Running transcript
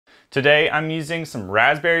Today I'm using some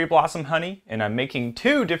raspberry blossom honey and I'm making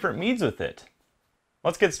 2 different meads with it.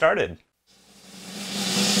 Let's get started.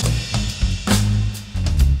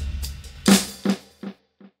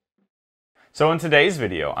 So in today's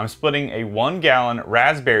video, I'm splitting a 1-gallon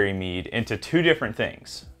raspberry mead into 2 different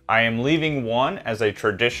things. I am leaving one as a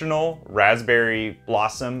traditional raspberry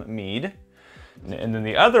blossom mead, and then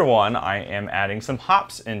the other one I am adding some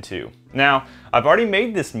hops into. Now, I've already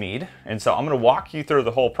made this mead, and so I'm going to walk you through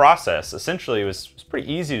the whole process. Essentially, it was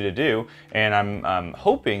pretty easy to do, and I'm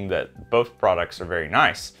hoping that both products are very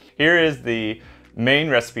nice. Here is the main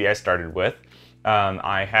recipe I started with.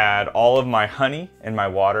 I had all of my honey and my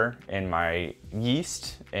water and my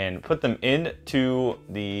yeast and put them into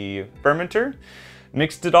the fermenter.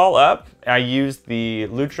 Mixed it all up. I used the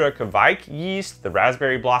Lutra Kveik yeast, the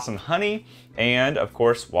raspberry blossom honey, and of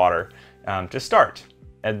course water to start.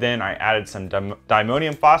 And then I added some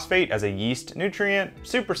diammonium phosphate as a yeast nutrient.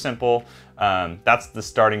 Super simple. That's the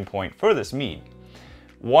starting point for this mead.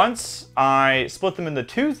 Once I split them into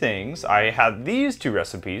 2 things, I had these 2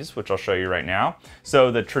 recipes, which I'll show you right now.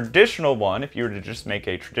 So the traditional one, if you were to just make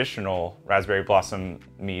a traditional raspberry blossom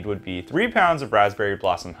mead, would be 3 pounds of raspberry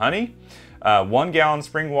blossom honey, 1 gallon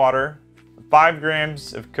spring water, 5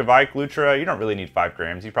 grams of Kveik Lutra. You don't really need 5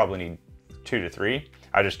 grams, you probably need 2 to 3.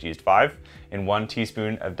 I just used 5, and 1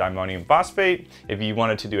 teaspoon of diammonium phosphate. If you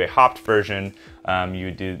wanted to do a hopped version, you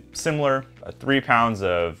would do similar, 3 pounds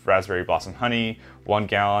of raspberry blossom honey, 1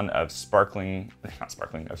 gallon of spring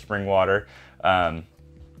water, 2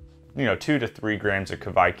 to 3 grams of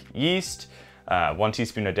Kveik yeast, 1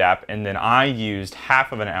 teaspoon of DAP, and then I used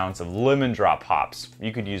half of an ounce of lemon drop hops.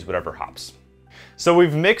 You could use whatever hops. So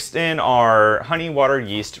we've mixed in our honey, water,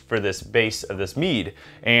 yeast for this base of this mead,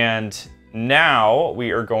 and now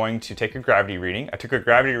we are going to take a gravity reading. I took a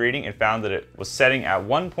gravity reading and found that it was setting at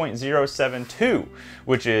 1.072,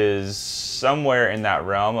 which is somewhere in that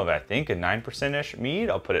realm of, I think, a 9%-ish mead.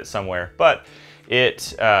 I'll put it somewhere, but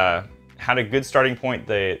it had a good starting point.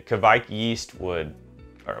 The Kveik yeast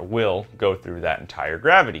will go through that entire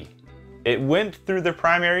gravity. It went through the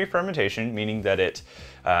primary fermentation, meaning that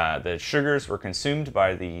the sugars were consumed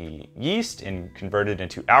by the yeast and converted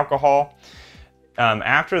into alcohol.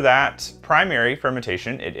 After that primary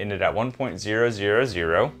fermentation, it ended at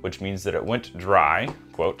 1.000, which means that it went dry,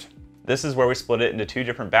 quote. This is where we split it into 2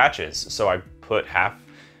 different batches. So I put half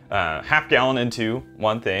gallon into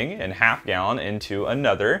one thing and half gallon into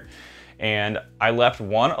another. And I left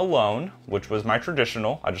one alone, which was my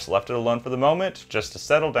traditional. I just left it alone for the moment, just to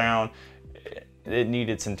settle down. It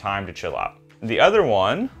needed some time to chill out. The other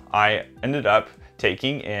one, I ended up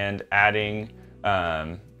taking and adding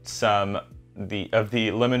some of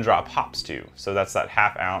the lemon drop hops to. So that's that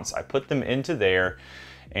half ounce. I put them into there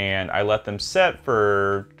and I let them set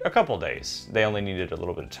for a couple days. They only needed a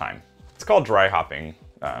little bit of time. It's called dry hopping.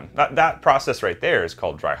 That process right there is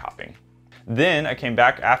called dry hopping. Then I came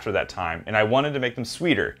back after that time and I wanted to make them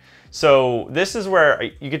sweeter. So this is where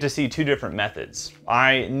you get to see 2 different methods.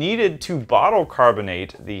 I needed to bottle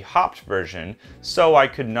carbonate the hopped version, so I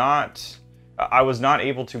was not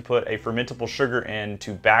able to put a fermentable sugar in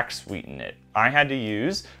to back sweeten it. I had to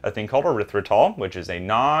use a thing called erythritol, which is a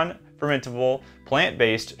non-fermentable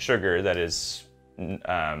plant-based sugar that is,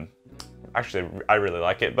 actually I really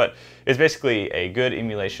like it, but it's basically a good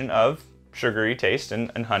emulation of sugary taste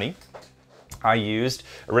and honey. I used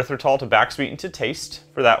erythritol to back sweeten to taste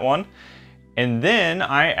for that one. And then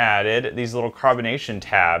I added these little carbonation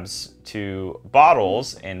tabs to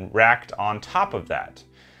bottles and racked on top of that.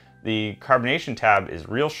 The carbonation tab is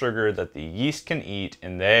real sugar that the yeast can eat,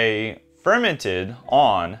 and they fermented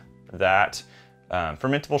on that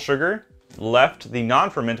fermentable sugar, left the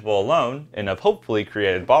non-fermentable alone, and have hopefully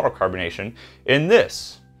created bottle carbonation in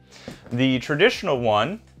this. The traditional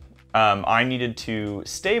one, I needed to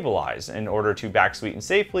stabilize in order to back sweeten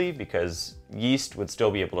safely because yeast would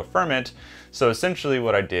still be able to ferment. So essentially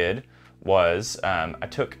what I did was I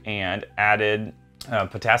took and added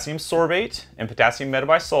potassium sorbate and potassium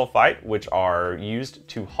metabisulfite, which are used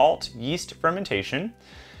to halt yeast fermentation,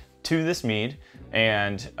 to this mead,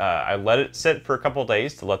 and I let it sit for a couple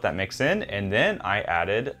days to let that mix in, and then I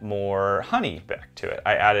added more honey back to it.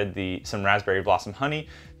 I added some raspberry blossom honey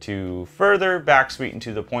to further back sweeten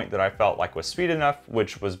to the point that I felt like was sweet enough,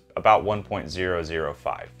 which was about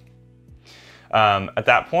 1.005. At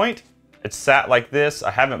that point, it sat like this.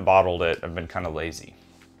 I haven't bottled it. I've been kind of lazy.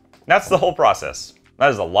 That's the whole process.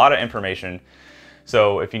 That is a lot of information.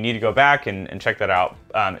 So if you need to go back and check that out,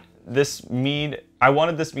 this mead, I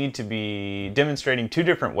wanted this mead to be demonstrating 2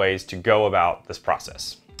 different ways to go about this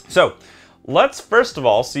process. So let's first of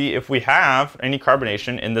all see if we have any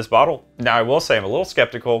carbonation in this bottle. Now I will say I'm a little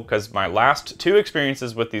skeptical because my last 2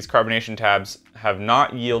 experiences with these carbonation tabs have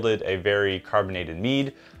not yielded a very carbonated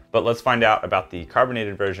mead, but let's find out about the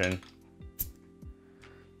carbonated version.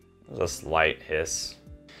 There's a slight hiss.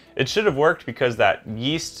 It should have worked because the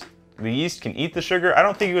yeast can eat the sugar. I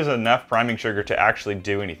don't think it was enough priming sugar to actually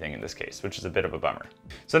do anything in this case, which is a bit of a bummer.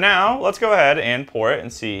 So now let's go ahead and pour it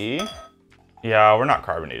and see. Yeah, we're not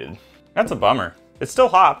carbonated. That's a bummer. It's still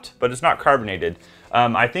hopped, but it's not carbonated.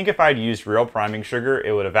 I think if I'd used real priming sugar,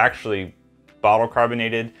 it would have actually bottle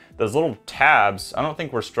carbonated. Those little tabs, I don't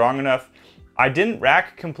think were strong enough. I didn't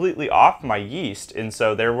rack completely off my yeast, and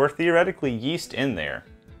so there were theoretically yeast in there.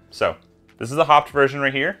 So this is the hopped version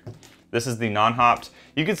right here. This is the non-hopped.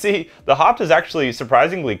 You can see the hopped is actually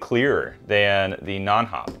surprisingly clearer than the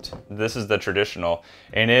non-hopped. This is the traditional,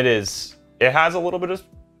 and it has a little bit of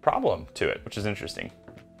problem to it, which is interesting.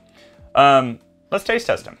 Let's taste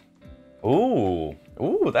test them. Ooh,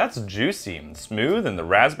 that's juicy and smooth, and the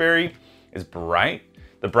raspberry is bright.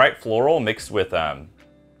 The bright floral mixed with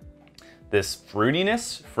this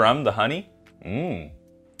fruitiness from the honey.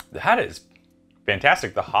 That is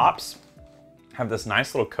fantastic. The hops have this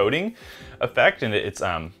nice little coating effect, and it's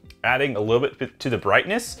adding a little bit to the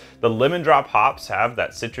brightness. The lemon drop hops have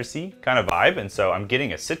that citrusy kind of vibe, and so I'm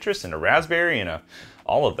getting a citrus and a raspberry and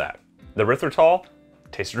all of that. The erythritol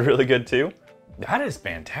tasted really good too. That is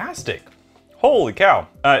fantastic. Holy cow.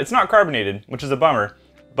 It's not carbonated, which is a bummer,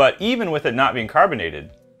 but even with it not being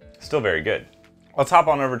carbonated, still very good. Let's hop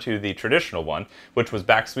on over to the traditional one, which was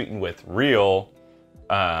back-sweetened with real,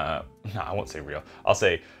 no, I won't say real. I'll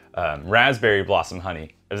say raspberry blossom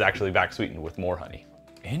honey. It was actually back-sweetened with more honey.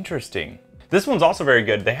 Interesting. This one's also very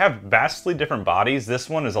good. They have vastly different bodies. This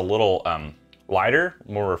one is a little lighter,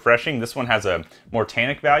 more refreshing. This one has a more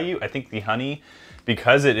tannic value. I think the honey,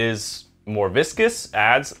 because it is more viscous,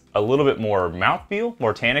 adds a little bit more mouthfeel,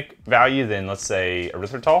 more tannic value than, let's say,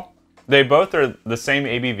 erythritol. They both are the same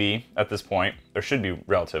ABV at this point. There should be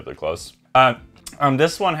relatively close.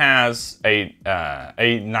 This one has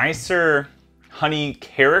a nicer honey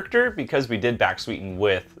character because we did back sweeten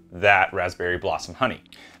with that raspberry blossom honey.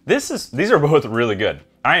 These are both really good.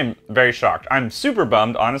 I am very shocked. I'm super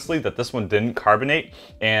bummed, honestly, that this one didn't carbonate,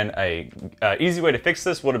 and a easy way to fix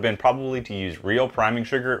this would have been probably to use real priming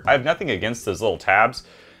sugar. I have nothing against those little tabs.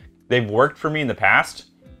 They've worked for me in the past.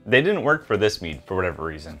 They didn't work for this mead for whatever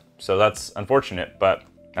reason. So that's unfortunate, but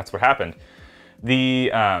that's what happened.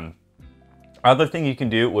 The other thing you can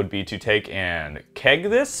do would be to take and keg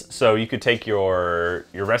this. So you could take your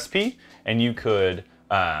recipe and you could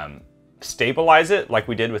stabilize it like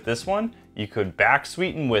we did with this one. You could back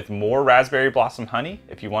sweeten with more raspberry blossom honey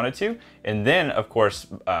if you wanted to, and then of course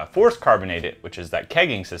force carbonate it, which is that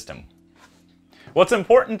kegging system. What's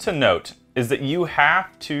important to note is that you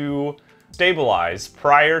have to stabilize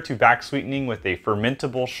prior to back sweetening with a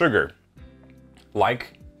fermentable sugar,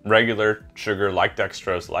 like regular sugar, like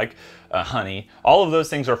dextrose, like honey. All of those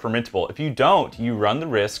things are fermentable. If you don't, you run the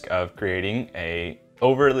risk of creating a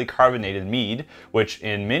overly carbonated mead, which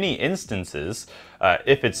in many instances,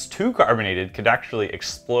 if it's too carbonated, could actually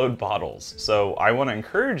explode bottles. So I want to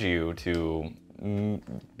encourage you to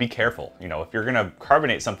be careful. You know, if you're gonna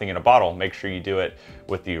carbonate something in a bottle, make sure you do it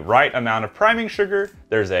with the right amount of priming sugar.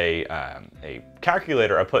 There's a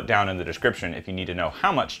calculator I put down in the description if you need to know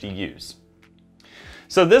how much to use.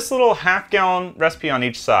 So this little half-gallon recipe on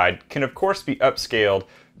each side can of course be upscaled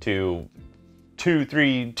to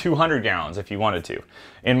 200 gallons if you wanted to.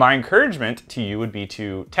 And my encouragement to you would be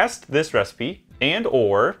to test this recipe and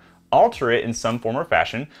or alter it in some form or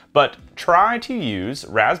fashion, but try to use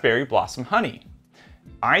raspberry blossom honey.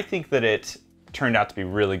 I think that it turned out to be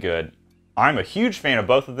really good. I'm a huge fan of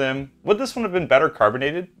both of them. Would this one have been better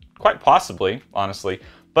carbonated? Quite possibly, honestly,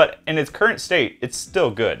 but in its current state, it's still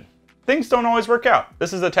good. Things don't always work out.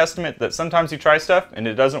 This is a testament that sometimes you try stuff and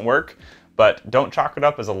it doesn't work, but don't chalk it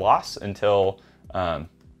up as a loss until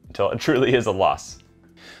it truly is a loss.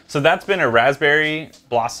 So that's been a raspberry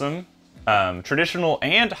blossom traditional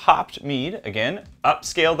and hopped mead. Again,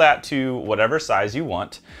 upscale that to whatever size you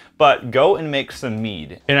want, but go and make some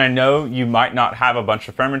mead. And I know you might not have a bunch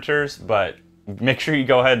of fermenters, but make sure you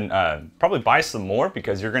go ahead and probably buy some more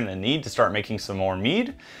because you're gonna need to start making some more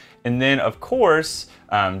mead. And then of course,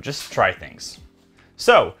 just try things.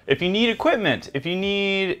 So if you need equipment, if you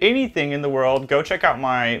need anything in the world, go check out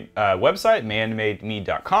my website,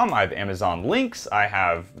 manmademead.com. I have Amazon links, I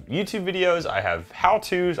have YouTube videos, I have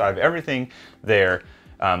how-tos, I have everything there.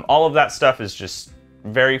 All of that stuff is just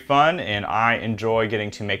very fun and I enjoy getting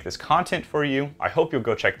to make this content for you. I hope you'll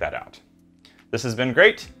go check that out. This has been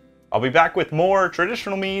great. I'll be back with more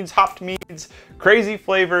traditional meads, hopped meads, crazy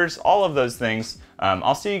flavors, all of those things.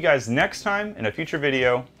 I'll see you guys next time in a future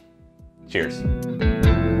video. Cheers.